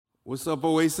What's up,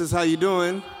 Oasis? How you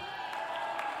doing?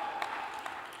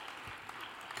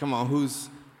 Come on,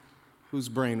 whose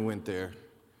brain went there?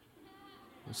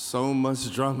 There's so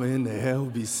much drama in the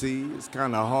LBC. It's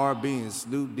kind of hard being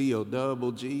Snoop D-O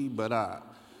double G, but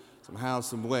somehow,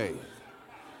 some way,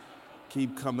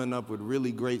 keep coming up with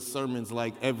really great sermons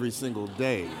like every single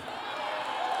day.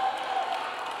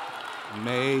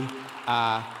 May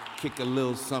I kick a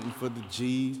little something for the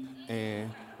G's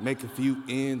and make a few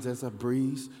ends as I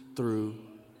breeze through.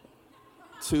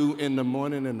 2 in the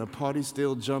morning and the party's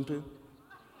still jumping.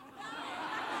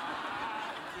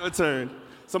 Your turn.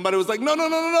 Somebody was like,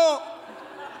 no.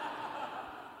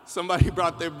 Somebody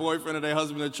brought their boyfriend or their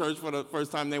husband to church for the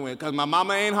first time they went, because my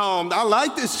mama ain't home. I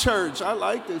like this church. I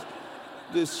like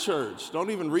this church. Don't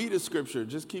even read the scripture.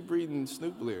 Just keep reading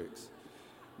Snoop lyrics.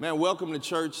 Man, welcome to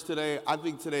church today. I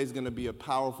think today is going to be a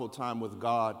powerful time with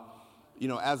God. You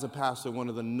know, as a pastor, one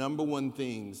of the number one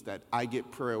things that I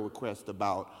get prayer requests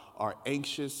about are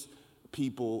anxious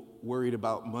people worried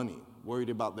about money, worried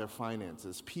about their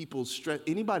finances. People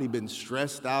anybody been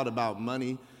stressed out about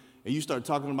money? And you start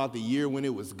talking about the year when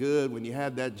it was good, when you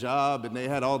had that job and they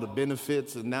had all the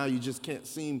benefits, and now you just can't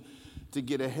seem to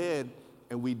get ahead.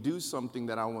 And we do something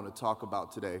that I want to talk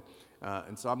about today.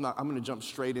 And so I'm going to jump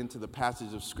straight into the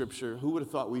passage of Scripture. Who would have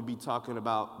thought we'd be talking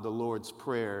about the Lord's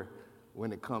Prayer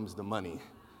when it comes to money?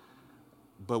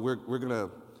 But we're going to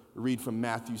read from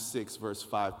Matthew 6, verse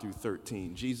 5 through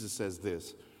 13. Jesus says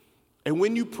this, "And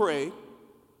when you pray,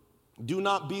 do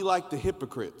not be like the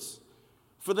hypocrites,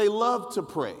 for they love to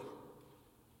pray."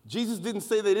 Jesus didn't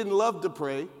say they didn't love to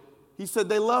pray. He said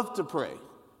they love to pray.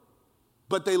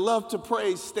 But they love to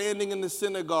pray standing in the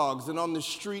synagogues and on the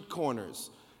street corners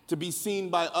to be seen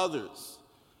by others.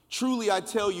 Truly, I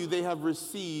tell you, they have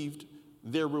received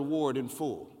their reward in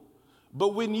full.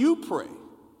 But when you pray,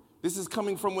 this is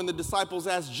coming from when the disciples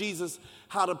asked Jesus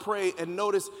how to pray, and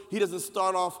notice he doesn't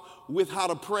start off with how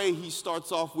to pray, he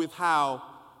starts off with how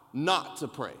not to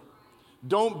pray.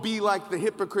 Don't be like the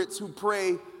hypocrites who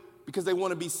pray because they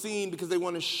want to be seen, because they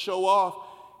want to show off.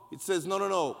 It says,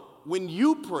 no. When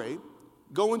you pray,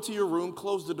 go into your room,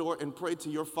 close the door, and pray to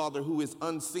your Father who is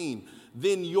unseen.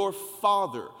 Then your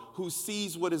Father who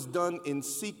sees what is done in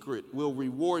secret will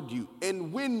reward you.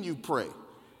 And when you pray,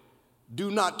 do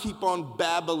not keep on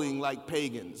babbling like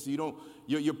pagans.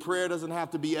 Your prayer doesn't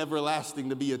have to be everlasting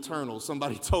to be eternal.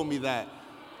 Somebody told me that.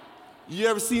 You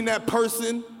ever seen that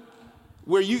person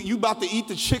where you about to eat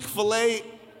the Chick-fil-A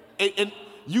and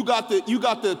you got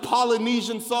the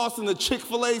Polynesian sauce and the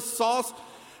Chick-fil-A sauce,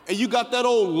 and you got that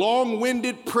old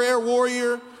long-winded prayer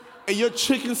warrior, and your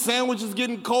chicken sandwich is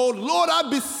getting cold? Lord, I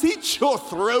beseech your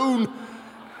throne.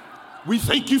 We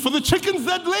thank you for the chickens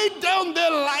that laid down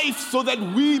their life so that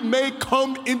we may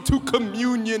come into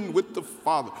communion with the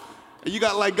Father. And you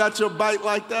got your bite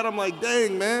like that. I'm like,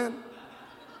 dang, man.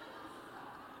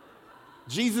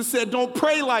 Jesus said, don't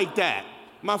pray like that.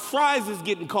 My fries is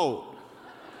getting cold.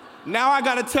 Now I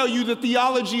got to tell you the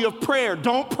theology of prayer.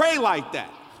 Don't pray like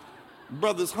that.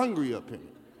 Brother's hungry up here.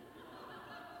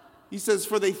 He says,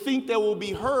 for they think they will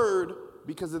be heard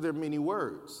because of their many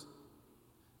words.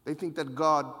 They think that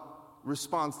God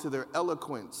responds to their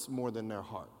eloquence more than their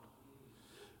heart.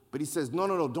 But he says,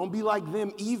 no, don't be like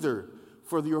them either,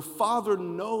 for your Father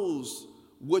knows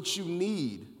what you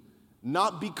need,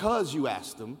 not because you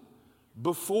asked him,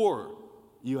 before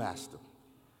you asked him.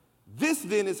 This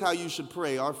then is how you should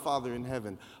pray: Our Father in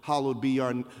heaven, hallowed be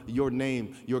your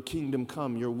name, your kingdom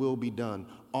come, your will be done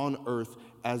on earth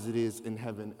as it is in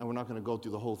heaven. And we're not going to go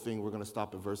through the whole thing. We're going to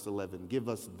stop at verse 11. Give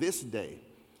us this day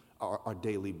our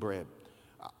daily bread.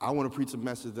 I want to preach a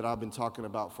message that I've been talking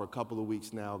about for a couple of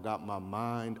weeks now. Got my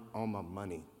mind on my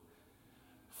money.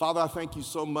 Father, I thank you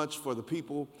so much for the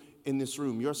people in this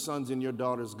room, your sons and your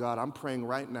daughters, God. I'm praying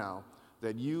right now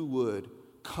that you would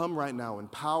come right now in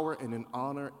power and in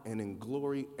honor and in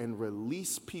glory and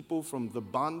release people from the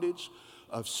bondage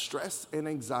of stress and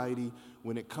anxiety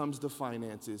when it comes to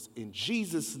finances. In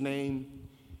Jesus' name,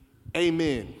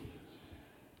 amen.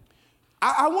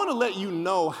 I want to let you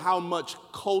know how much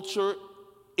culture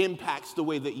impacts the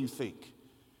way that you think.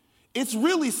 It's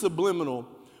really subliminal.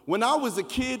 When I was a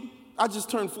kid, I just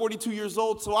turned 42 years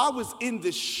old, so I was in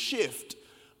this shift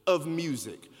of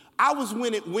music. I was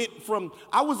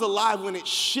alive when it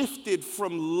shifted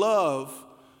from love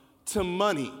to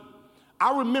money.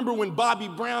 I remember when Bobby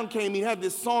Brown came, he had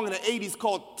this song in the 80s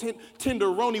called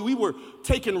Tenderoni. We were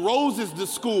taking roses to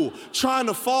school, trying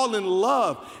to fall in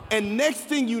love. And next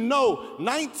thing you know,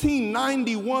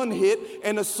 1991 hit,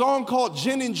 and a song called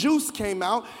Gin and Juice came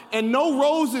out, and no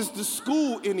roses to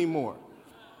school anymore.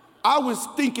 I was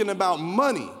thinking about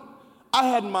money. I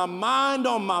had my mind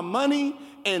on my money,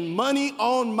 and money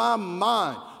on my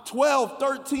mind. 12,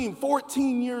 13,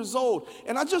 14 years old.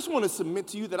 And I just want to submit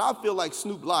to you that I feel like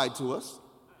Snoop lied to us.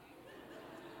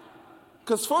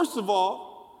 Because first of all,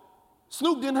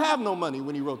 Snoop didn't have no money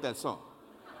when he wrote that song.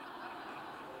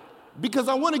 Because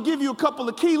I want to give you a couple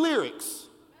of key lyrics.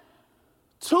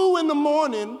 2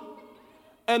 a.m.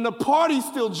 and the party's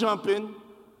still jumping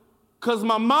because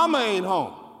my mama ain't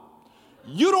home.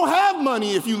 You don't have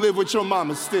money if you live with your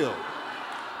mama still.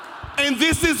 And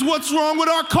this is what's wrong with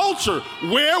our culture.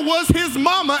 Where was his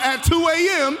mama at 2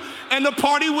 a.m. and the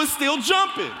party was still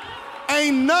jumping?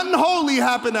 Ain't nothing holy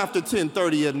happen after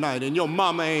 10:30 at night and your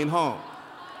mama ain't home.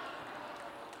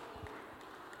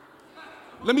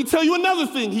 Let me tell you another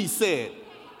thing he said.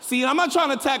 See, I'm not trying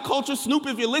to attack culture. Snoop,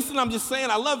 if you're listening, I'm just saying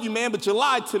I love you, man, but you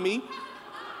lied to me.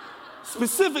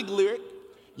 Specific lyric,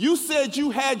 you said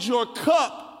you had your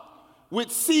cup with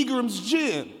Seagram's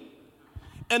gin.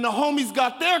 And the homies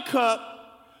got their cup,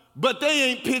 but they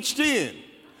ain't pitched in.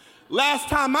 Last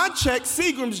time I checked,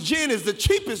 Seagram's gin is the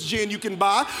cheapest gin you can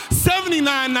buy,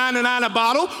 $79.99 a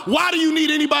bottle. Why do you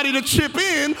need anybody to chip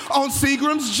in on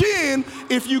Seagram's gin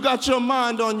if you got your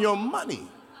mind on your money?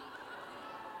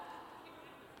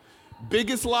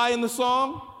 Biggest lie in the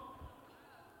song?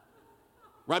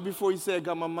 Right before he said,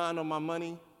 got my mind on my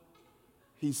money,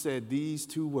 he said these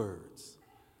 2 words,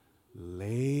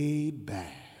 laid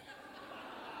back.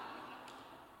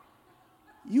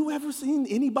 You ever seen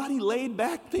anybody laid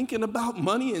back thinking about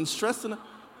money and stressing?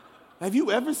 Have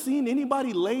you ever seen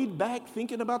anybody laid back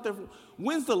thinking about their...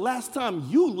 When's the last time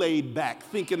you laid back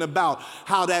thinking about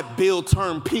how that bill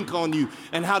turned pink on you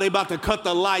and how they about to cut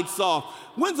the lights off?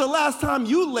 When's the last time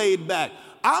you laid back?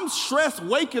 I'm stressed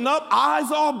waking up,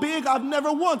 eyes all big. I've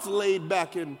never once laid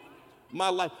back in my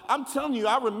life. I'm telling you,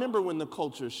 I remember when the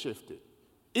culture shifted.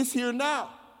 It's here now.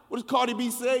 What does Cardi B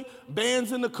say?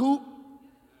 Bands in the coop.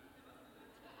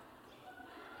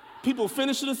 People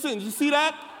finishing the sentence. You see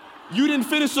that? You didn't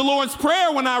finish the Lord's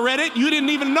Prayer when I read it. You didn't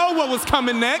even know what was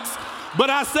coming next. But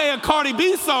I say a Cardi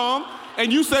B song,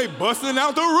 and you say busting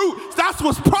out the root. That's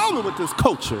what's the problem with this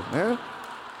culture, man.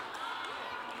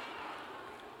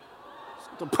 That's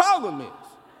what the problem is.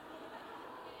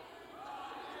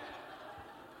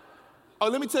 Oh,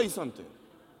 let me tell you something.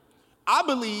 I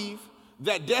believe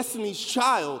that Destiny's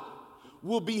Child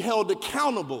will be held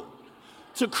accountable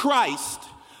to Christ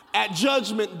at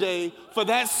Judgment Day for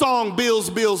that song, Bills,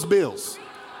 Bills, Bills.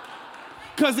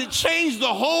 Because it changed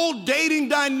the whole dating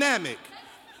dynamic.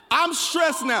 I'm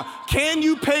stressed now. Can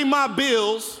you pay my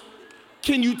bills?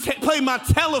 Can you pay my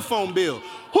telephone bill?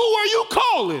 Who are you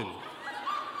calling?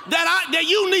 That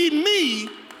you need me?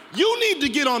 You need to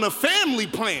get on a family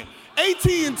plan.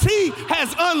 AT&T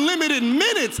has unlimited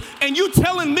minutes, and you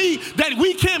telling me that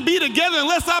we can't be together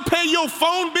unless I pay your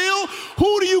phone bill?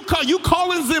 Who do you call? You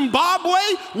calling Zimbabwe?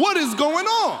 What is going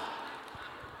on?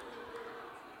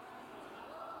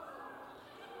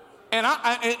 And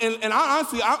I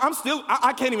honestly,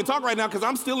 I can't even talk right now because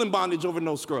I'm still in bondage over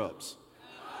no scrubs.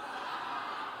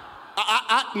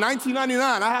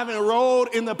 1999, I haven't rolled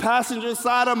in the passenger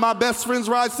side of my best friend's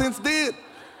ride since then.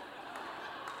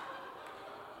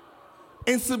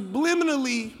 And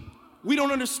subliminally, we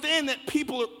don't understand that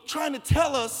people are trying to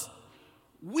tell us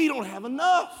we don't have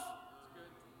enough.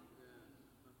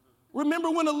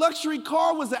 Remember when a luxury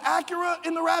car was an Acura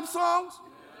in the rap songs?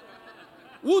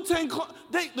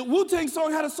 The Wu-Tang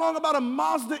song had a song about a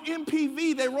Mazda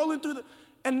MPV. They rolling through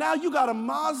and now you got a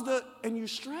Mazda and you're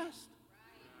stressed.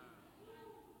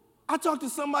 I talked to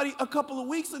somebody a couple of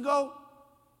weeks ago,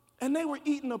 and they were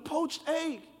eating a poached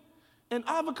egg and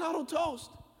avocado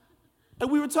toast. And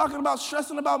we were talking about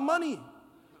stressing about money.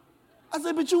 I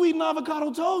said, but you eating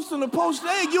avocado toast and a poached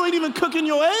egg. You ain't even cooking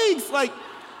your eggs. Like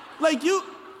you.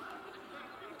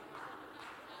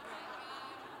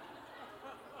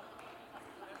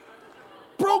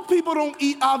 Broke people don't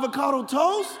eat avocado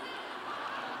toast.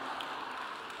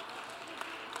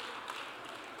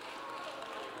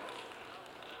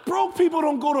 Broke people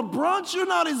don't go to brunch. You're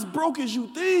not as broke as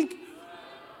you think.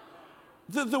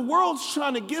 The world's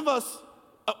trying to give us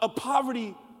a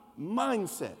poverty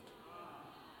mindset,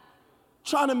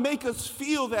 trying to make us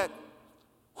feel that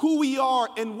who we are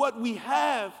and what we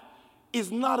have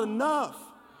is not enough,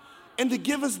 and to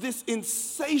give us this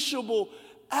insatiable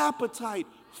appetite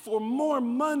for more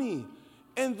money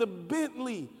and the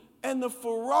Bentley and the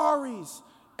Ferraris,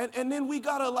 and then we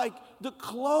gotta like the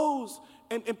clothes,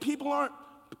 and people I'm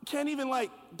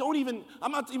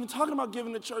not even talking about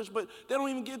giving to church, but they don't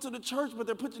even get to the church, but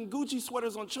they're putting Gucci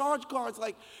sweaters on charge cards,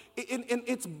 and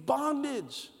it's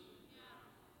bondage.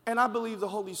 And I believe the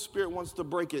Holy Spirit wants to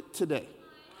break it today.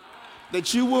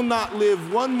 That you will not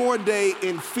live one more day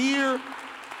in fear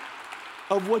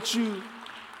of what you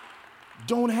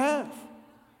don't have.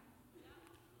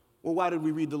 Well, why did we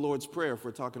read the Lord's Prayer if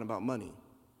we're talking about money?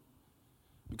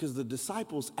 Because the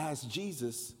disciples asked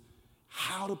Jesus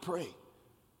how to pray.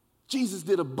 Jesus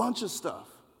did a bunch of stuff.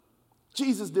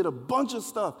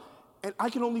 And I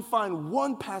can only find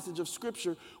one passage of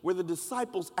scripture where the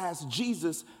disciples asked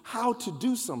Jesus how to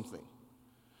do something.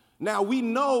 Now, we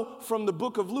know from the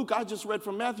book of Luke, I just read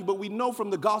from Matthew, but we know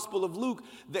from the Gospel of Luke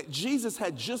that Jesus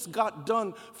had just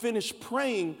finished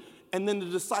praying, and then the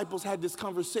disciples had this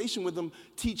conversation with him,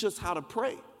 teach us how to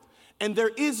pray. And there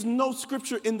is no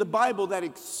scripture in the Bible that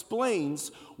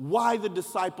explains why the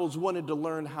disciples wanted to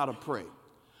learn how to pray.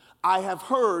 I have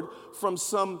heard from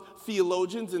some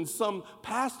theologians and some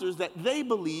pastors that they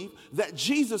believe that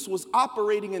Jesus was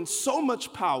operating in so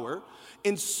much power,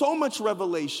 in so much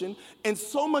revelation, and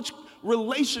so much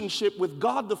relationship with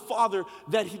God the Father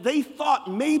that they thought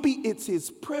maybe it's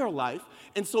his prayer life,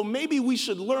 and so maybe we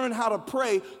should learn how to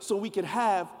pray so we could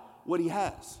have what he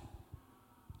has.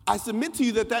 I submit to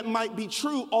you that might be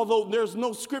true, although there's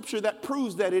no scripture that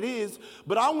proves that it is.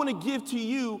 But I want to give to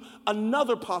you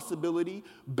another possibility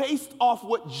based off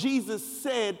what Jesus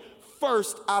said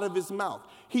first out of his mouth.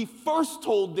 He first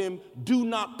told them, do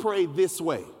not pray this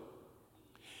way.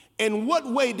 And what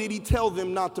way did he tell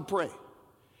them not to pray?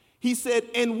 He said,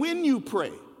 and when you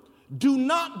pray, do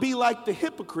not be like the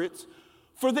hypocrites,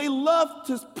 for they love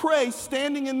to pray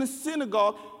standing in the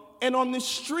synagogue and on the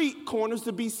street corners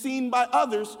to be seen by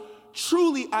others.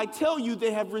 Truly, I tell you,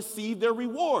 they have received their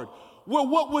reward. Well,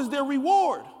 what was their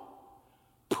reward?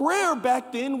 Prayer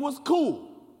back then was cool.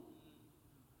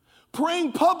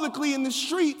 Praying publicly in the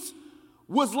streets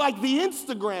was like the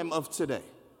Instagram of today.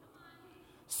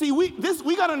 See, we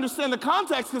got to understand the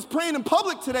context, because praying in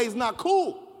public today is not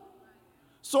cool.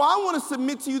 So I want to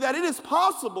submit to you that it is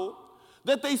possible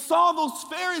that they saw those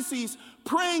Pharisees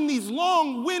praying these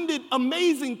long-winded,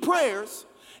 amazing prayers,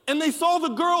 and they saw the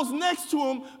girls next to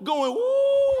him going,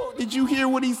 "Ooh, did you hear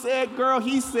what he said, girl?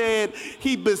 He said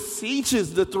he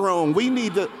beseeches the throne. We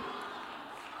need to..."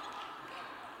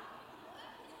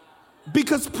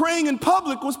 Because praying in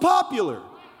public was popular.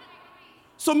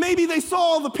 So maybe they saw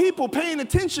all the people paying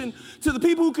attention to the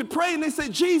people who could pray, and they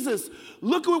said, Jesus,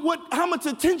 look at how much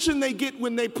attention they get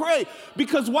when they pray.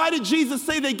 Because why did Jesus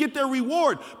say they get their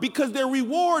reward? Because their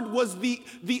reward was the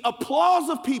applause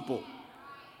of people.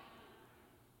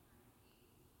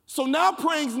 So now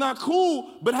praying's not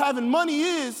cool, but having money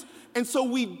is, and so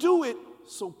we do it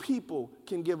so people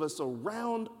can give us a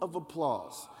round of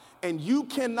applause. And you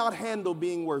cannot handle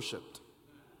being worshiped.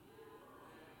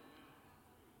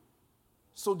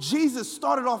 So Jesus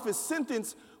started off his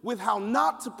sentence with how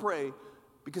not to pray,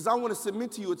 because I want to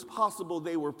submit to you it's possible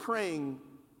they were praying,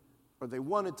 or they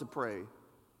wanted to pray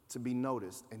to be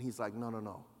noticed. And he's like,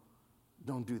 no,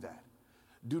 don't do that.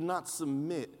 Do not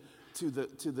submit to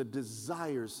the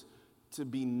desires to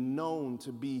be known,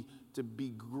 to be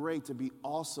great, to be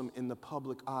awesome in the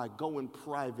public eye. Go in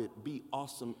private, be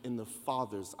awesome in the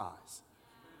Father's eyes.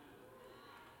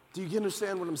 Do you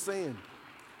understand what I'm saying?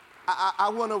 I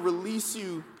want to release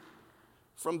you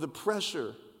from the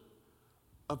pressure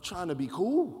of trying to be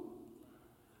cool.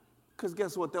 Because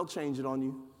guess what? They'll change it on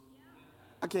you.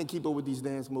 I can't keep up with these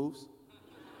dance moves.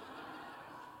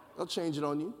 They'll change it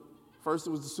on you. First it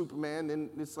was the Superman,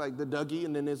 then it's like the Dougie,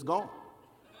 and then it's gone.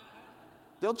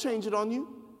 They'll change it on you.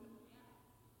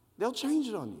 They'll change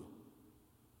it on you.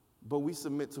 But we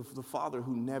submit to the Father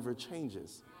who never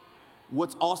changes.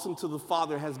 What's awesome to the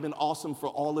Father has been awesome for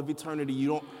all of eternity.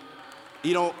 You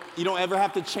don't ever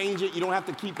have to change it. You don't have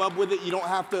to keep up with it. You don't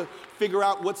have to figure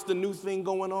out what's the new thing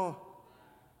going on.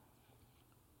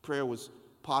 Prayer was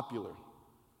popular.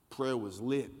 Prayer was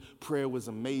lit. Prayer was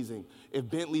amazing. If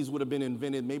Bentleys would have been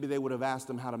invented, maybe they would have asked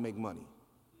them how to make money.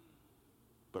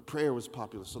 But prayer was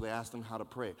popular, so they asked them how to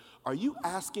pray. Are you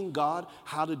asking God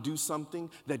how to do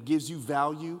something that gives you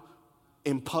value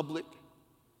in public?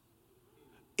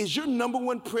 Is your number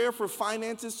one prayer for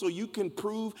finances so you can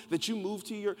prove that you moved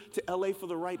to LA for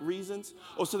the right reasons?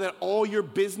 Or so that all your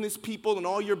business people and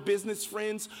all your business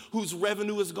friends whose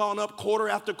revenue has gone up quarter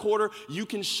after quarter, you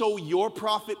can show your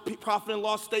profit and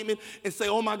loss statement and say,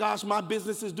 oh my gosh, my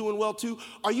business is doing well too?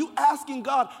 Are you asking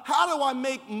God, how do I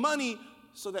make money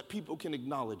so that people can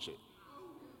acknowledge it?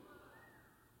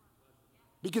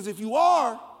 Because if you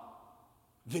are,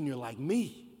 then you're like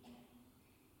me.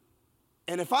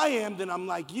 And if I am, then I'm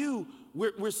like you.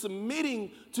 We're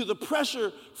submitting to the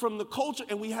pressure from the culture,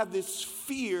 and we have this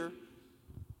fear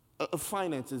of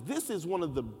finances. This is one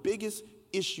of the biggest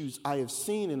issues I have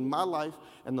seen in my life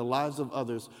and the lives of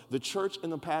others. The church in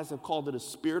the past have called it a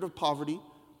spirit of poverty,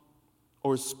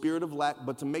 or a spirit of lack,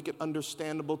 but to make it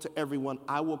understandable to everyone,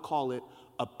 I will call it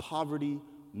a poverty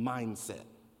mindset.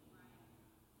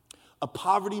 A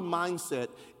poverty mindset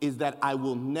is that I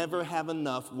will never have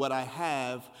enough. What I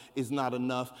have is not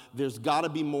enough. There's got to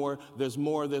be more. There's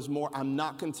more. There's more. I'm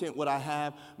not content what I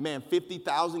have. Man,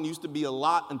 50,000 used to be a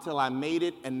lot until I made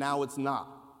it, and now it's not.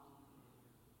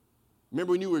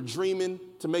 Remember when you were dreaming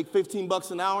to make 15 bucks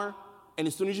an hour? And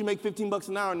as soon as you make 15 bucks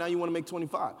an hour, now you want to make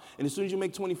 25. And as soon as you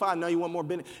make 25, now you want more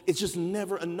benefit. It's just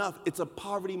never enough. It's a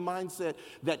poverty mindset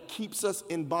that keeps us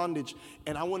in bondage.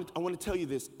 And I want to tell you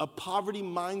this. A poverty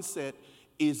mindset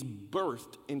is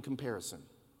birthed in comparison.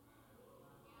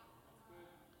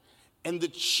 And the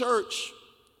church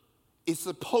is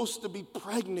supposed to be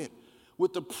pregnant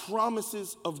with the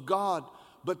promises of God,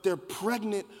 but they're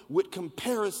pregnant with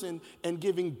comparison and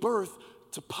giving birth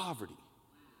to poverty.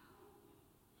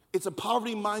 It's a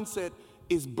poverty mindset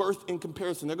is birth in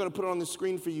comparison. They're going to put it on the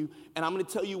screen for you, and I'm going to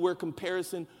tell you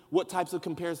what types of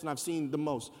comparison I've seen the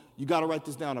most. You got to write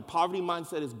this down. A poverty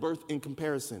mindset is birth in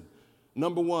comparison.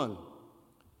 Number one,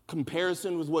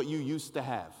 comparison with what you used to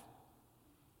have.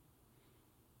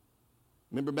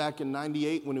 Remember back in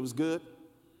 98 when it was good?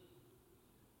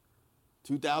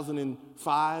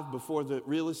 2005, before the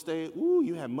real estate,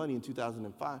 you had money in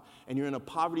 2005. And you're in a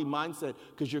poverty mindset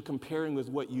because you're comparing with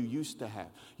what you used to have.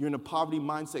 You're in a poverty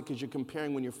mindset because you're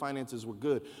comparing when your finances were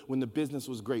good, when the business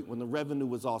was great, when the revenue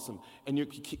was awesome.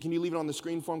 And can you leave it on the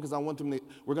screen for them? Because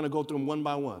we're going to go through them one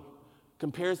by one.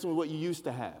 Comparison with what you used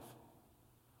to have.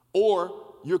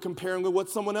 Or you're comparing with what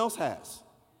someone else has.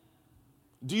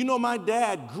 Do you know my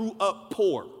dad grew up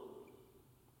poor?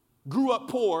 Grew up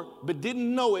poor, but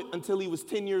didn't know it until he was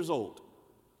 10 years old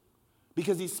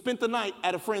because he spent the night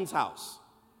at a friend's house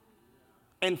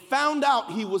and found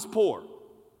out he was poor.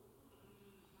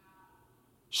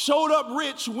 Showed up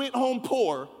rich, went home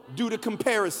poor due to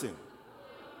comparison.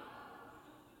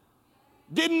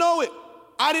 Didn't know it.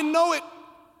 I didn't know it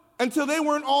until they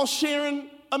weren't all sharing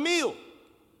a meal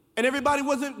and everybody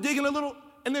wasn't digging a little,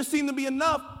 and there seemed to be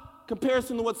enough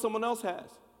comparison to what someone else has.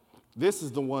 This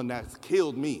is the one that's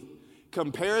killed me.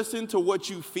 Comparison to what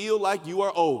you feel like you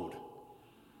are owed.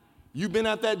 You've been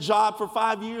at that job for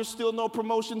 5 years, still no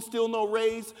promotion, still no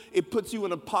raise. It puts you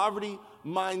in a poverty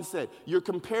mindset. You're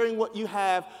comparing what you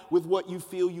have with what you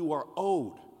feel you are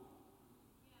owed.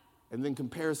 And then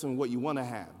comparison with what you want to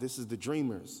have. This is the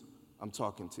dreamers I'm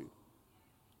talking to.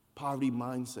 Poverty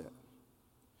mindset.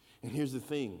 And here's the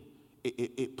thing.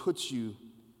 It puts you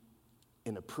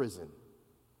in a prison.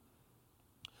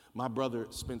 My brother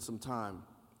spent some time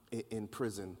in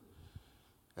prison.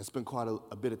 I spent quite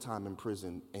a bit of time in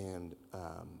prison, and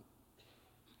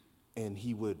when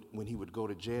he would go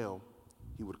to jail,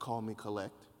 he would call me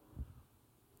collect,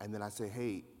 and then I say,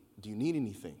 hey, do you need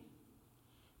anything?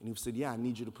 And he said, yeah, I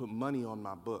need you to put money on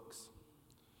my books.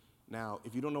 Now,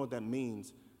 if you don't know what that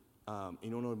means, you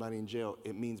don't know anybody in jail,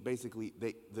 it means basically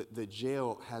the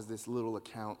jail has this little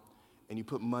account, and you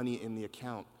put money in the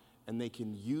account, and they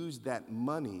can use that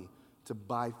money to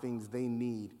buy things they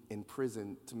need in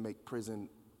prison to make prison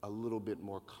a little bit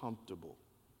more comfortable.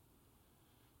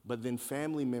 But then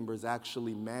family members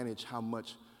actually manage how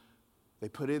much they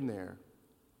put in there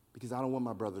because I don't want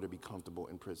my brother to be comfortable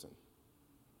in prison.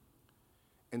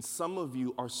 And some of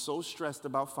you are so stressed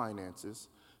about finances,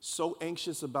 so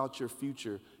anxious about your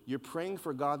future, you're praying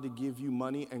for God to give you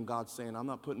money and God's saying, I'm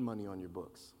not putting money on your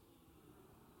books.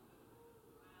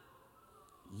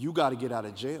 You got to get out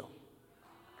of jail.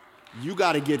 You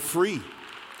got to get free.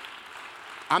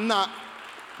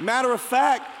 Matter of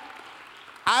fact,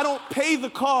 I don't pay the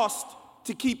cost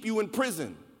to keep you in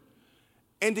prison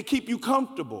and to keep you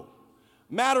comfortable.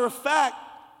 Matter of fact,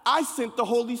 I sent the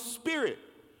Holy Spirit,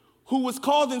 who was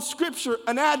called in Scripture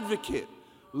an advocate,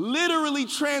 literally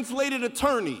translated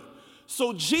attorney.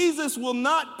 So Jesus will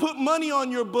not put money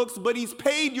on your books, but he's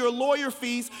paid your lawyer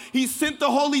fees. He sent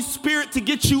the Holy Spirit to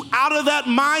get you out of that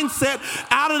mindset,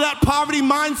 out of that poverty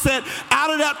mindset, out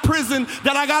of that prison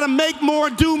that I got to make more,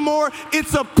 do more.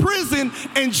 It's a prison,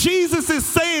 and Jesus is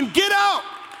saying, get out.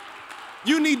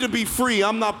 You need to be free.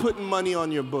 I'm not putting money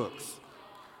on your books.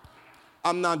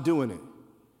 I'm not doing it.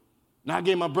 Now I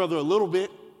gave my brother a little bit,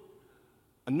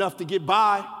 enough to get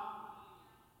by.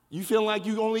 You feel like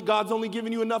God's only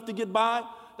giving you enough to get by?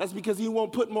 That's because he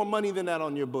won't put more money than that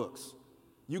on your books.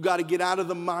 You got to get out of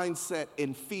the mindset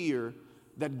and fear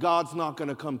that God's not going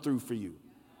to come through for you.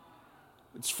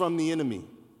 It's from the enemy.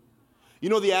 You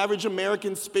know, the average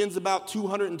American spends about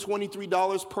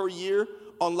 $223 per year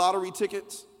on lottery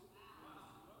tickets.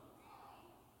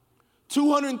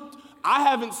 I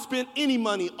haven't spent any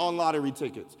money on lottery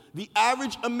tickets. The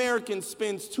average American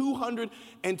spends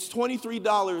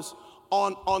 $223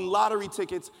 on lottery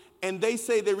tickets, and they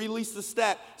say they released the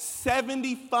stat,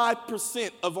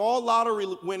 75% of all lottery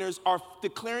winners are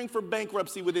declaring for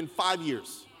bankruptcy within 5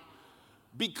 years.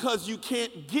 Because you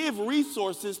can't give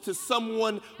resources to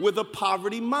someone with a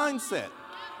poverty mindset.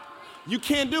 You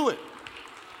can't do it.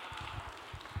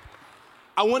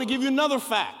 I want to give you another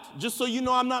fact, just so you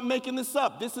know I'm not making this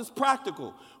up. This is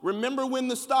practical. Remember when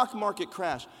the stock market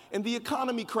crashed and the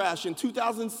economy crashed in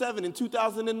 2007 and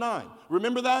 2009?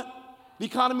 Remember that? The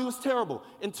economy was terrible.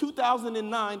 In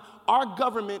 2009, our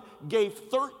government gave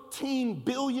 $13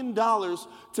 billion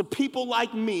to people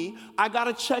like me. I got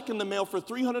a check in the mail for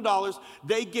 $300.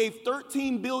 They gave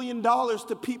 $13 billion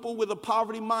to people with a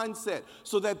poverty mindset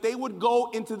so that they would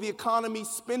go into the economy,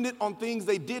 spend it on things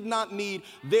they did not need,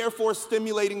 therefore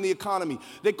stimulating the economy.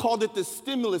 They called it the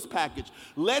stimulus package.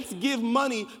 Let's give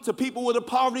money to people with a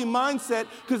poverty mindset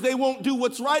because they won't do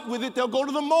what's right with it. They'll go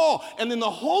to the mall, and then the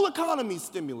whole economy is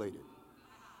stimulated.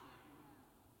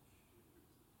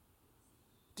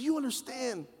 Do you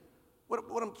understand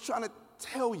what I'm trying to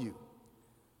tell you?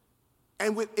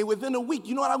 And within a week,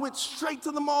 you know what? I went straight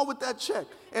to the mall with that check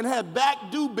and had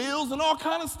back due bills and all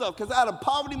kind of stuff because I had a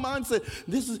poverty mindset.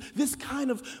 This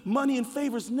kind of money and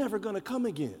favor is never going to come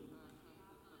again.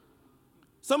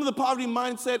 Some of the poverty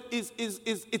mindset is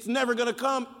it's never going to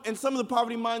come, and some of the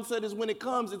poverty mindset is when it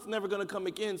comes, it's never going to come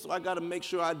again. So I got to make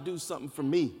sure I do something for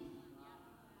me.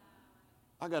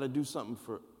 I got to do something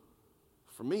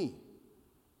for me.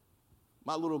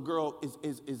 My little girl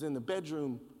is in the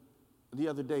bedroom the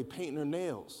other day painting her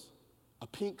nails, a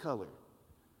pink color.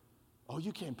 Oh,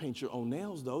 you can't paint your own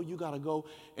nails, though. You got to go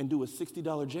and do a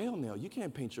 $60 jail nail. You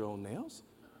can't paint your own nails.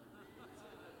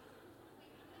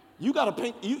 You got to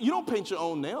paint, you don't paint your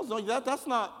own nails. No, that's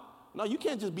not, no, you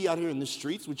can't just be out here in the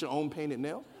streets with your own painted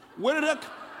nails. Where did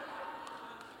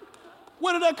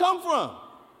that come from?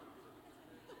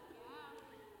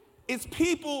 It's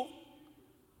people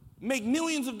make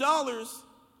millions of dollars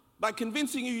by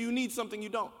convincing you need something you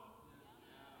don't.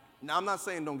 Now, I'm not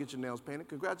saying don't get your nails painted.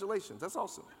 Congratulations. That's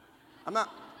awesome. But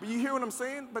you hear what I'm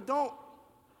saying? But don't,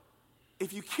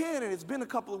 if you can, and it's been a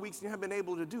couple of weeks and you haven't been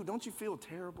able to do, don't you feel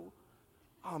terrible?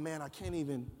 Oh, man, I can't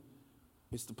even.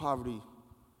 It's the poverty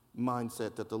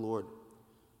mindset that the Lord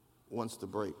wants to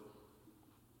break.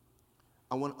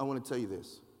 I want to tell you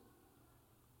this.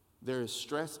 There is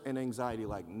stress and anxiety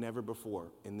like never before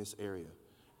in this area.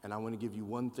 And I want to give you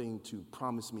one thing to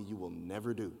promise me you will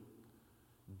never do.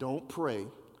 Don't pray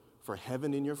for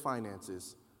heaven in your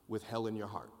finances with hell in your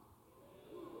heart.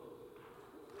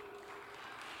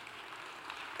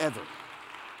 Ever.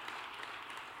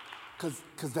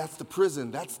 Because that's the prison.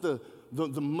 That's the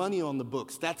money on the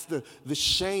books. That's the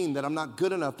shame that I'm not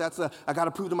good enough. I got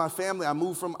to prove to my family I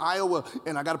moved from Iowa,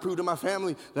 and I got to prove to my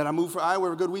family that I moved for Iowa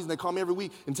for a good reason. They call me every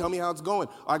week and tell me how it's going.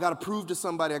 Or I got to prove to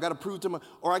somebody. I got to prove to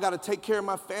or I got to take care of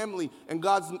my family. And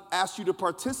God's asked you to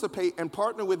participate and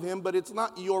partner with him, but it's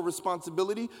not your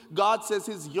responsibility. God says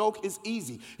his yoke is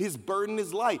easy. His burden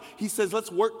is light. He says,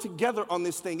 let's work together on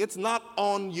this thing. It's not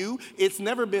on you. It's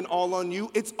never been all on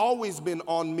you. It's always been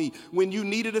on me. When you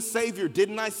needed a Savior,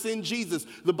 didn't I send Jesus?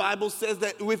 The Bible says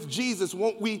that with Jesus,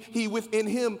 won't he within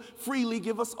him freely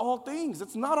give us all things?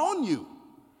 It's not on you.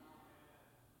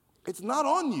 It's not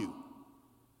on you.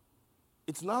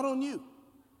 It's not on you.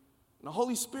 And the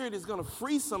Holy Spirit is going to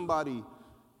free somebody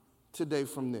today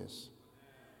from this.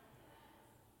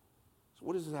 So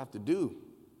what does this have to do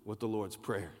with the Lord's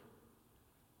Prayer?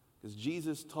 Because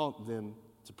Jesus taught them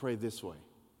to pray this way.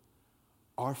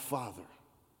 Our Father.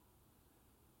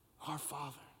 Our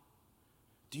Father.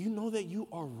 Do you know that you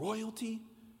are royalty?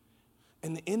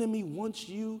 And the enemy wants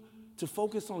you to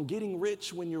focus on getting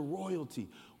rich when you're royalty.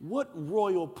 What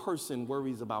royal person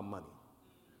worries about money?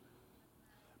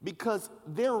 Because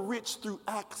they're rich through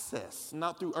access,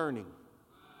 not through earning.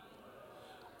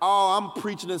 Oh, I'm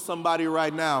preaching to somebody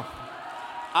right now.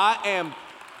 I am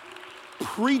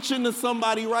preaching to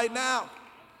somebody right now.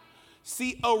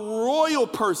 See, a royal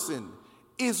person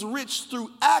is rich through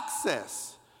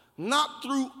access, not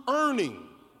through earning.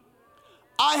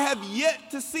 I have yet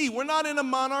to see, we're not in a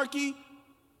monarchy,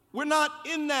 we're not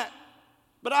in that,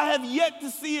 but I have yet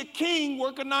to see a king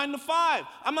work a 9 to 5.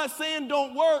 I'm not saying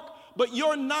don't work, but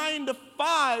your 9 to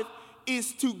 5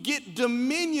 is to get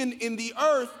dominion in the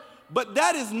earth, but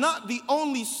that is not the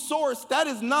only source. That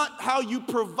is not how you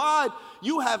provide.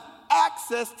 You have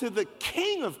access to the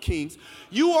King of Kings.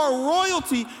 You are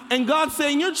royalty, and God's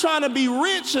saying you're trying to be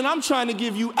rich, and I'm trying to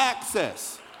give you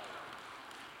access.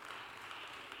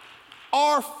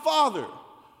 Our Father,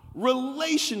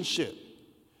 relationship.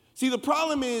 See, the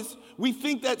problem is we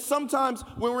think that sometimes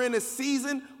when we're in a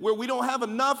season where we don't have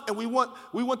enough and we want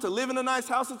to live in a nice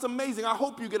house, it's amazing. I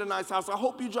hope you get a nice house. I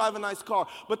hope you drive a nice car.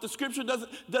 But the scripture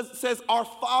says our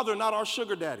Father, not our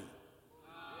sugar daddy.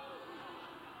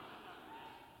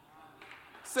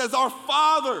 It says our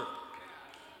Father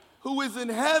who is in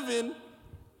heaven,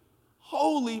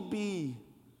 holy be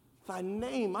thy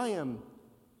name. I am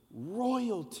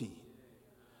royalty.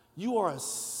 You are a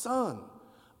son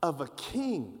of a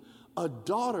king, a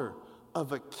daughter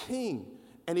of a king.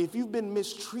 And if you've been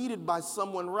mistreated by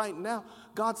someone right now,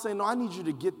 God's saying, no, I need you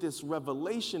to get this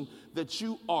revelation that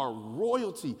you are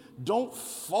royalty. Don't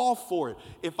fall for it.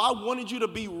 If I wanted you to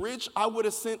be rich, I would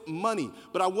have sent money.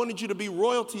 But I wanted you to be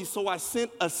royalty, so I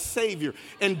sent a Savior.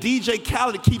 And DJ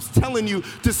Khaled keeps telling you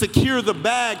to secure the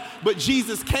bag, but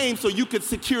Jesus came so you could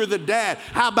secure the dad.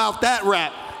 How about that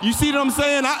rap? You see what I'm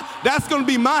saying? That's going to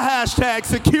be my hashtag,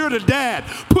 secure the dad.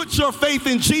 Put your faith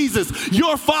in Jesus,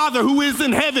 your Father who is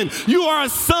in heaven. You are a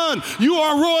son. You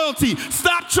are royalty.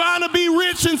 Stop trying to be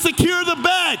rich and secure the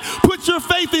bag. Put your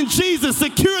faith in Jesus,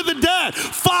 secure the dad.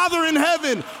 Father in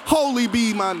heaven, holy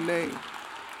be my name.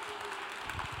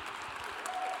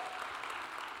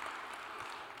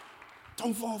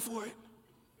 Don't fall for it.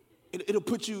 It'll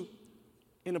put you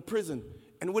in a prison.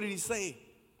 And what did he say?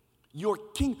 Your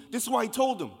king. This is why he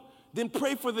told them. Then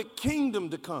pray for the kingdom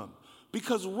to come.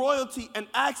 Because royalty and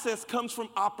access comes from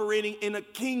operating in a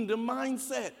kingdom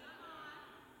mindset.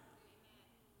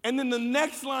 And then the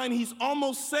next line, he's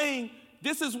almost saying,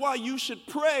 this is why you should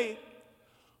pray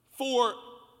for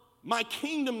my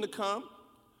kingdom to come,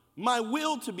 my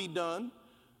will to be done,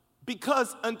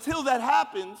 because until that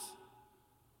happens,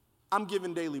 I'm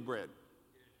giving daily bread.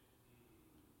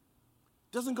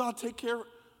 Doesn't God take care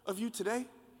of you today?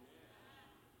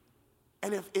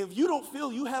 And if you don't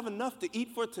feel you have enough to eat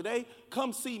for today,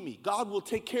 come see me. God will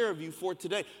take care of you for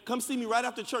today. Come see me right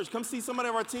after church. Come see somebody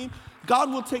of our team.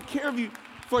 God will take care of you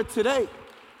for today.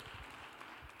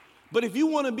 But if you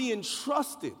want to be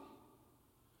entrusted,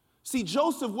 see,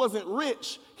 Joseph wasn't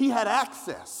rich. He had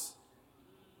access.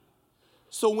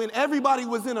 So when everybody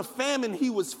was in a famine,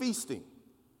 he was feasting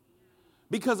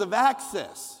because of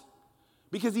access,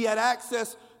 because he had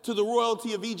access to the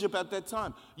royalty of Egypt at that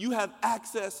time. You have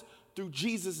access through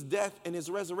Jesus' death and his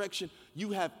resurrection.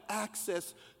 You have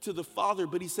access to the Father.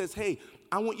 But he says, hey,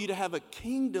 I want you to have a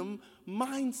kingdom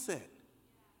mindset.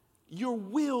 Your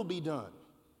will be done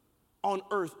on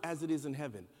earth as it is in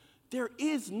heaven. There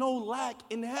is no lack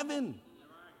in heaven.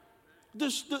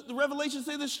 The Revelation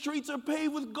says the streets are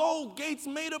paved with gold, gates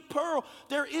made of pearl.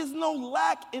 There is no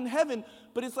lack in heaven,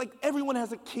 but it's like everyone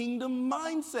has a kingdom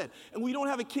mindset. And when you don't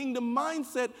have a kingdom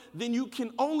mindset, then you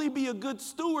can only be a good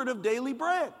steward of daily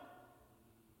bread.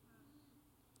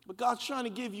 But God's trying to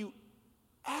give you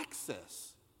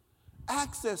access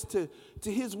to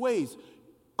his ways.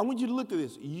 I want you to look at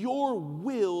this. Your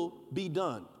will be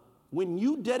done. When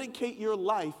you dedicate your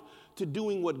life to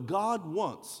doing what God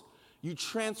wants, you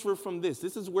transfer from this.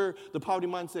 This is where the poverty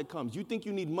mindset comes. You think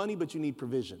you need money, but you need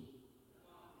provision.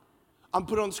 I'm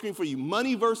putting it on the screen for you.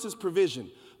 Money versus provision.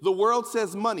 The world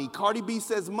says money. Cardi B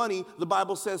says money. The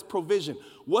Bible says provision.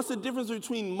 What's the difference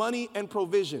between money and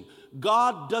provision?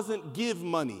 God doesn't give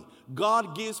money.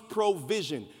 God gives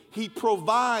provision. He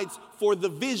provides for the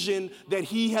vision that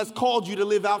he has called you to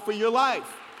live out for your life.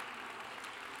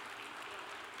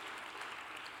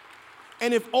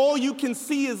 And if all you can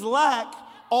see is lack,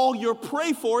 all you're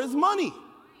praying for is money.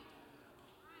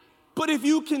 But if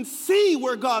you can see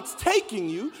where God's taking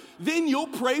you, then you'll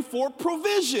pray for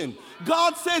provision.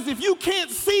 God says, if you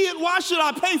can't see it, why should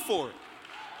I pay for it?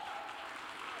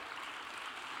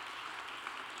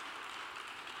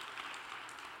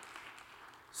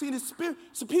 See, the Spirit,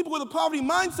 so people with a poverty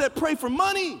mindset pray for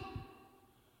money.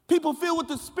 People filled with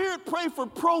the Spirit pray for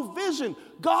provision.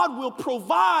 God will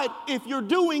provide if you're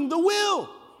doing the will.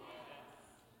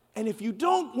 And if you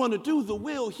don't want to do the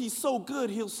will, he's so good,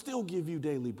 he'll still give you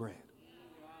daily bread.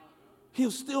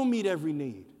 He'll still meet every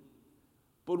need.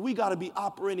 But we got to be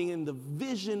operating in the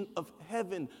vision of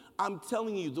heaven. I'm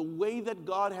telling you, the way that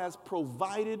God has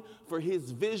provided for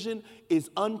his vision is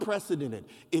unprecedented.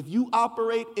 If you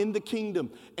operate in the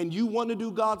kingdom and you want to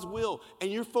do God's will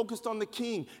and you're focused on the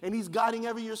king and he's guiding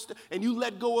every year and you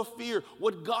let go of fear,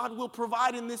 what God will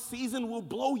provide in this season will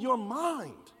blow your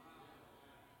mind.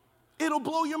 It'll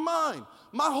blow your mind.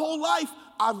 My whole life,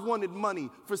 I've wanted money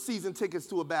for season tickets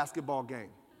to a basketball game.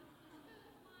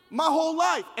 My whole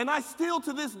life. And I still,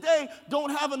 to this day, don't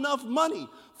have enough money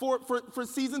for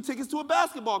season tickets to a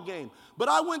basketball game. But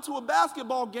I went to a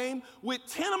basketball game with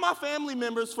 10 of my family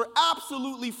members for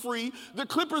absolutely free. The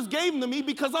Clippers gave them to me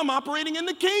because I'm operating in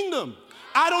the kingdom.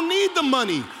 I don't need the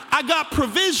money. I got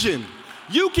provision.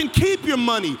 You can keep your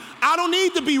money. I don't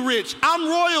need to be rich. I'm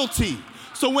royalty.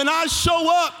 So when I show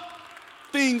up,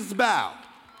 things bow.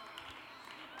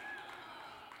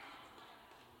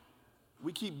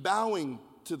 We keep bowing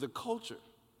to the culture.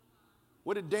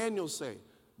 What did Daniel say?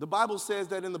 The Bible says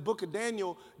that in the book of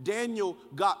Daniel, Daniel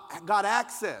got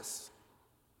access.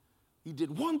 He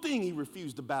did one thing, he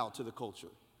refused to bow to the culture.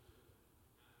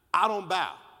 I don't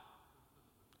bow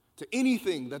to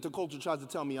anything that the culture tries to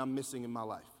tell me I'm missing in my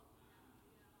life.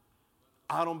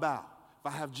 I don't bow. If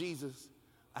I have Jesus,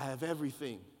 I have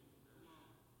everything.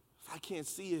 If I can't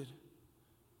see it,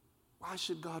 why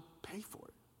should God pay for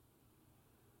it?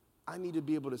 I need to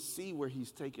be able to see where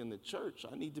he's taking the church.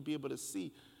 I need to be able to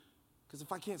see, because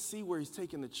if I can't see where he's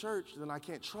taking the church, then I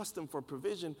can't trust him for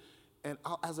provision. And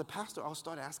as a pastor, I'll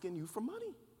start asking you for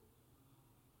money.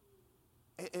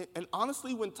 And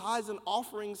honestly, when tithes and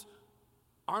offerings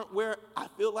aren't where I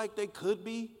feel like they could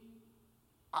be,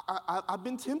 I've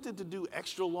been tempted to do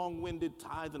extra long-winded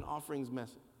tithe and offerings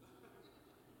message.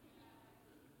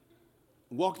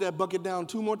 Walk that bucket down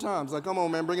 2 more times. Like, come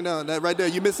on, man, bring it down. That right there,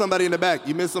 you missed somebody in the back.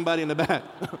 You missed somebody in the back.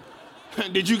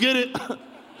 Did you get it?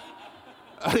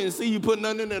 I didn't see you put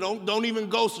nothing in there. Don't even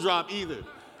ghost drop either.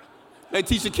 They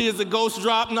teach the kids to ghost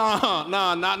drop? Nah,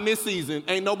 not in this season.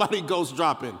 Ain't nobody ghost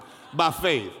dropping by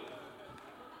faith.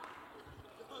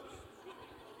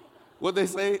 What they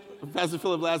say, Pastor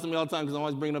Philip asks me all the time because I'm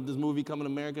always bringing up this movie, Coming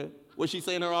to America. What she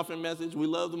say in her offering message? We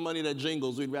love the money that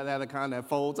jingles. We'd rather have the kind that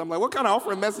folds. I'm like, what kind of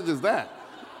offering message is that?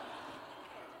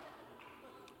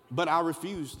 But I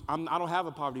refused. I don't have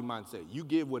a poverty mindset. You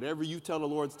give whatever you tell the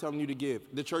Lord's telling you to give.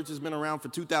 The church has been around for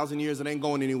 2,000 years. It ain't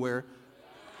going anywhere.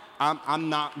 I'm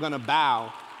not going to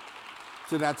bow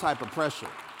to that type of pressure.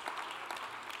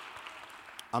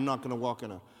 I'm not going to walk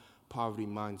in a poverty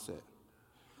mindset.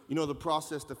 You know, the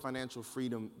process to financial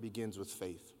freedom begins with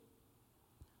faith.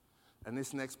 And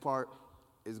this next part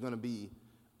is going to be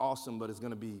awesome, but it's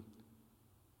going to be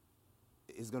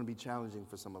challenging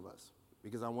for some of us.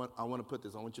 Because I want to put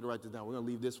this, I want you to write this down. We're going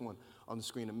to leave this one on the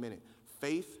screen in a minute.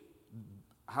 Faith,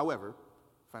 however,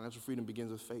 financial freedom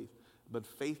begins with faith. But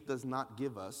faith does not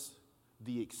give us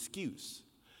the excuse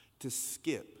to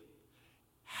skip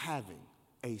having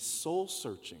a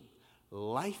soul-searching,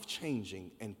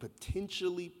 life-changing, and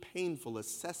potentially painful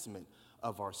assessment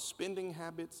of our spending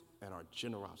habits and our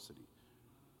generosity.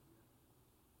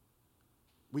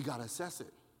 We got to assess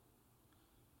it.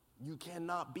 You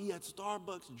cannot be at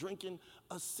Starbucks drinking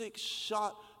a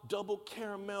 6-shot double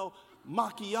caramel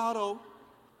macchiato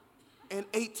and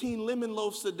 18 lemon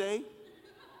loaves a day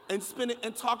and spending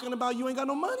and talking about you ain't got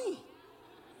no money.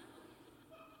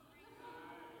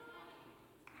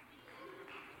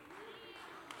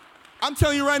 I'm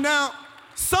telling you right now,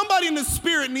 somebody in the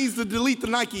spirit needs to delete the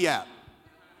Nike app.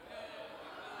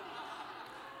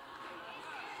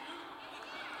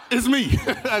 It's me.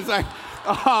 That's like,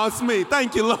 oh, it's me.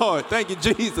 Thank you, Lord. Thank you,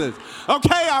 Jesus.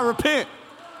 Okay, I repent.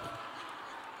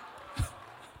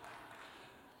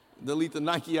 Delete the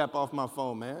Nike app off my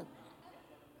phone, man.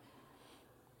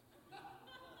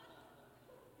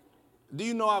 Do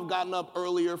you know I've gotten up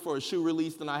earlier for a shoe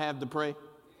release than I have to pray?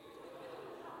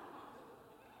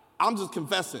 I'm just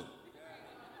confessing.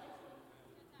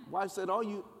 Wife said,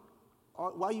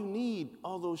 why you need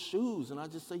all those shoes? And I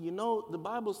just say, you know, the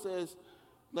Bible says,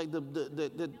 like,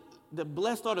 the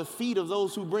blessed are the feet of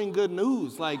those who bring good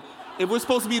news. Like, if we're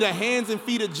supposed to be the hands and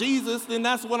feet of Jesus, then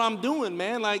that's what I'm doing,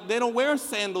 man. Like, they don't wear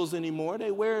sandals anymore. They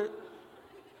wear...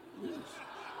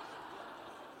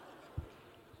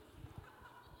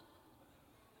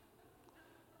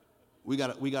 We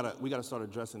gotta start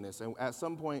addressing this. And at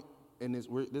some point in this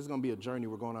is going to be a journey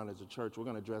we're going on as a church. We're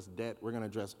going to address debt. We're going to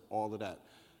address all of that.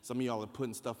 Some of y'all are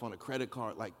putting stuff on a credit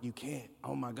card like you can't.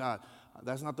 Oh, my God.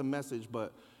 That's not the message,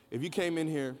 but if you came in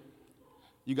here,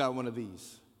 you got one of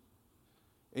these.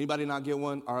 Anybody not get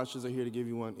one? Our ushers are here to give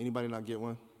you one. Anybody not get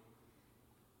one?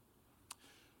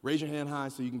 Raise your hand high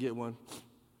so you can get one.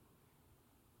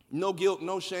 No guilt,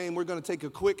 no shame. We're going to take a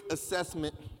quick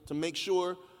assessment to make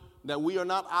sure that we are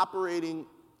not operating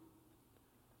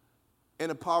in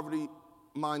a poverty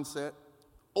mindset,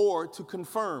 or to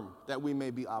confirm that we may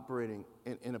be operating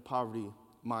in a poverty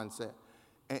mindset.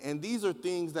 And these are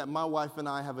things that my wife and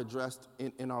I have addressed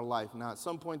in our life. Now, at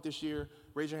some point this year,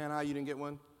 raise your hand high, you didn't get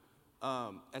one.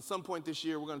 At some point this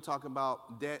year, we're going to talk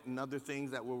about debt and other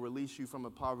things that will release you from a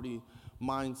poverty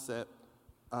mindset.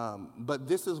 But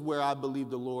this is where I believe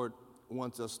the Lord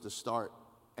wants us to start.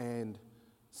 And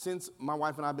since my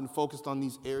wife and I have been focused on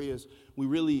these areas, we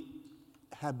really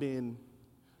have been,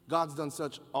 God's done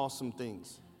such awesome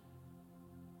things.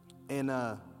 And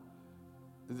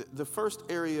the first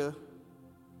area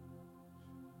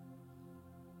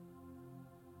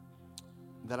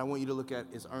that I want you to look at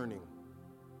is earning.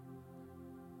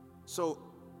 So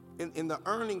in the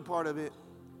earning part of it,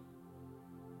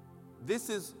 this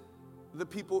is the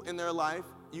people in their life.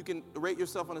 You can rate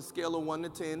yourself on a scale of 1 to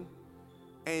 10,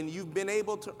 and you've been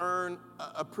able to earn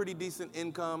a pretty decent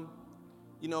income.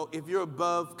 You know, if you're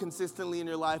above consistently in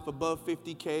your life, above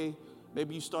 50K,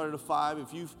 maybe you started a 5.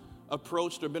 If you've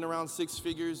approached or been around 6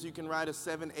 figures, you can write a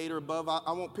 7, 8, or above.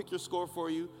 I won't pick your score for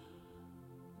you.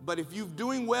 But if you're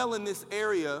doing well in this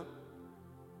area,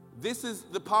 this is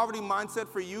the poverty mindset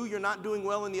for you. You're not doing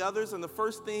well in the others, and the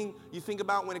first thing you think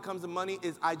about when it comes to money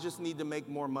is, I just need to make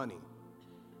more money.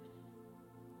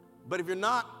 But if you're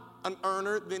not an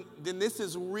earner, then this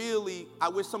is really, I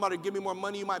wish somebody would give me more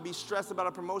money. You might be stressed about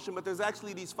a promotion, but there's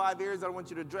actually these 5 areas that I want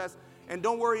you to address. And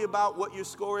don't worry about what your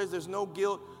score is. There's no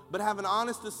guilt, but have an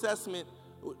honest assessment.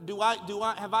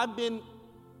 Have I been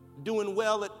doing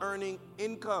well at earning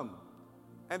income?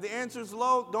 And the answer is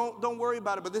low. Don't worry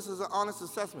about it, but this is an honest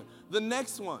assessment. The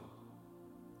next one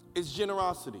is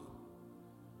generosity.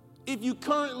 If you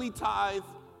currently tithe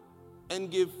and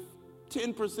give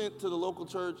 10% to the local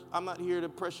church, I'm not here to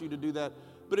pressure you to do that,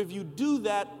 but if you do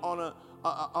that on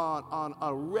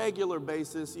a regular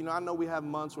basis, you know, I know we have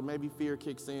months where maybe fear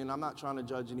kicks in. I'm not trying to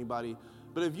judge anybody,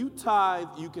 but if you tithe,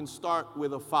 you can start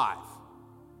with a 5.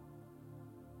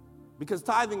 Because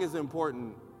tithing is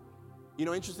important. You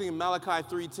know, interesting, in Malachi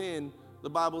 3:10, the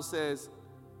Bible says,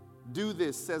 do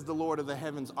this, says the Lord of the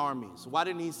heavens armies. Why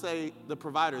didn't he say the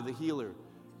provider, the healer?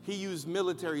 He used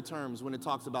military terms when it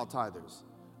talks about tithers.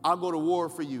 I'll go to war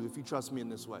for you if you trust me in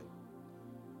this way.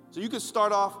 So you could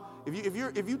start off, if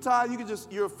you tithe, you can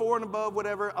just, you're a 4 and above,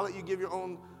 whatever, I'll let you give your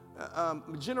own.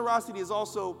 Generosity is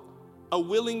also a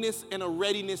willingness and a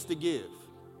readiness to give.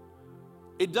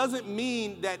 It doesn't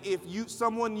mean that if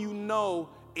someone you know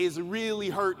is really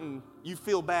hurting, you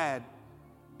feel bad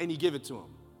and you give it to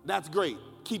them. That's great.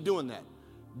 Keep doing that.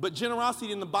 But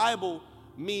generosity in the Bible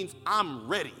means I'm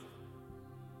ready.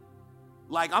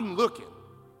 Like I'm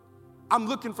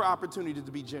looking for opportunity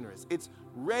to be generous. It's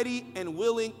ready and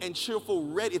willing and cheerful.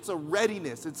 Ready. It's a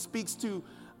readiness. It speaks to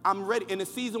I'm ready. In a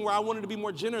season where I wanted to be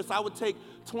more generous, I would take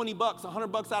 $20,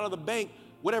 $100 out of the bank,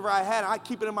 whatever I had, I'd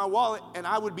keep it in my wallet, and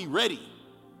I would be ready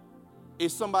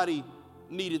if somebody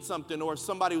needed something, or if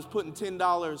somebody was putting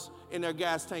 $10 in their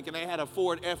gas tank and they had a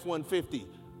Ford F-150.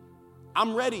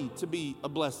 I'm ready to be a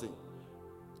blessing.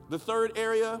 The third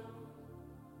area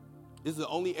is the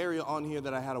only area on here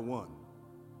that I had a 1.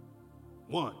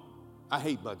 1. I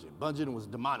hate budget. Budgeting was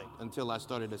demonic until I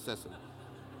started assessing it.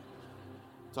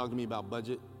 Talk to me about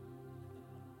budget.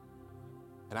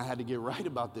 And I had to get right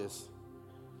about this.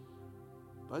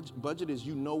 Budget is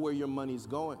you know where your money's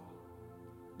going.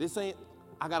 This ain't,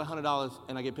 I got $100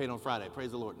 and I get paid on Friday.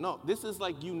 Praise the Lord. No, this is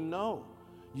like, you know.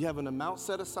 You have an amount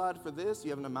set aside for this.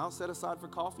 You have an amount set aside for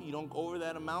coffee. You don't go over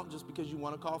that amount just because you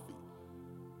want a coffee.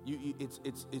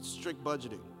 It's strict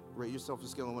budgeting. Rate yourself a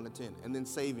scale of 1 to 10. And then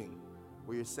saving,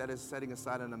 where you're setting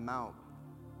aside an amount.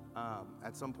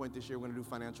 At some point this year, we're going to do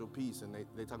financial peace, and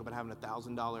they talk about having a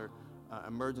 $1,000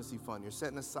 emergency fund. You're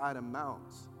setting aside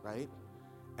amounts, right?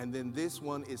 And then this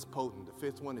one is potent. The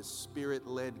fifth one is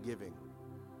spirit-led giving,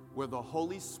 where the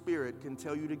Holy Spirit can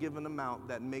tell you to give an amount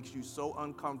that makes you so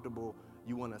uncomfortable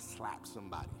you want to slap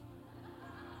somebody.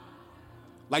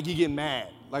 Like you get mad.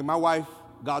 Like my wife,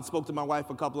 God spoke to my wife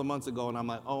a couple of months ago, and I'm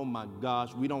like, oh my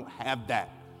gosh, we don't have that.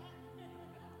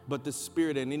 But the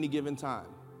Spirit at any given time,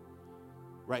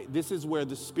 right? This is where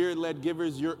the Spirit-led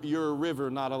givers, you're a river,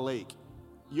 not a lake.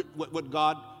 What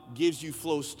God gives you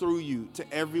flows through you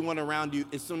to everyone around you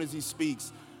as soon as he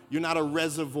speaks. You're not a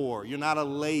reservoir. You're not a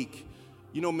lake.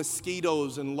 You know,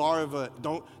 mosquitoes and larvae,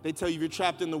 they tell you if you're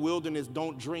trapped in the wilderness,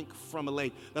 don't drink from a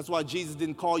lake. That's why Jesus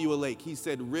didn't call you a lake. He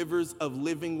said rivers of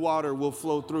living water will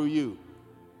flow through you.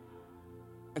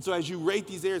 And so as you rate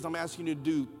these areas, I'm asking you to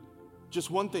do just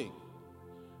one thing.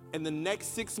 In the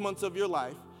next 6 months of your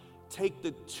life, take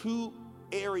the 2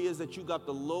 areas that you got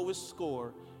the lowest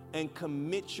score and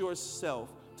commit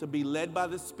yourself to be led by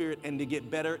the Spirit and to get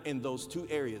better in those 2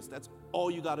 areas. That's all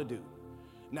you got to do.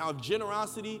 Now, if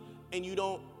generosity and you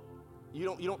don't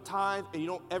tithe and you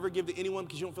don't ever give to anyone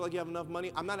because you don't feel like you have enough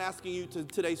money, I'm not asking you to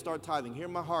today start tithing. Hear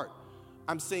my heart.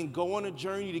 I'm saying go on a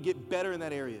journey to get better in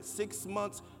that area. 6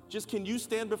 months, just can you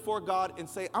stand before God and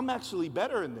say, I'm actually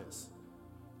better in this?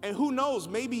 And who knows,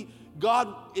 maybe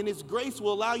God in his grace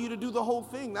will allow you to do the whole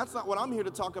thing. That's not what I'm here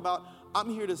to talk about. I'm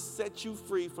here to set you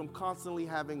free from constantly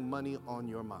having money on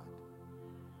your mind.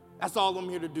 That's all I'm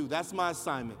here to do. That's my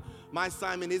assignment. My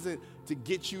assignment isn't to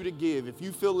get you to give. If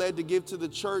you feel led to give to the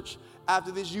church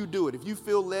after this, you do it. If you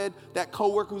feel led, that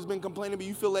coworker who's been complaining, but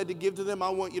you feel led to give to them, I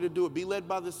want you to do it. Be led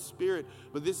by the Spirit,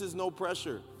 but this is no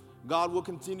pressure. God will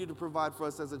continue to provide for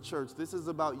us as a church. This is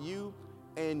about you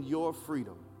and your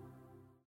freedom.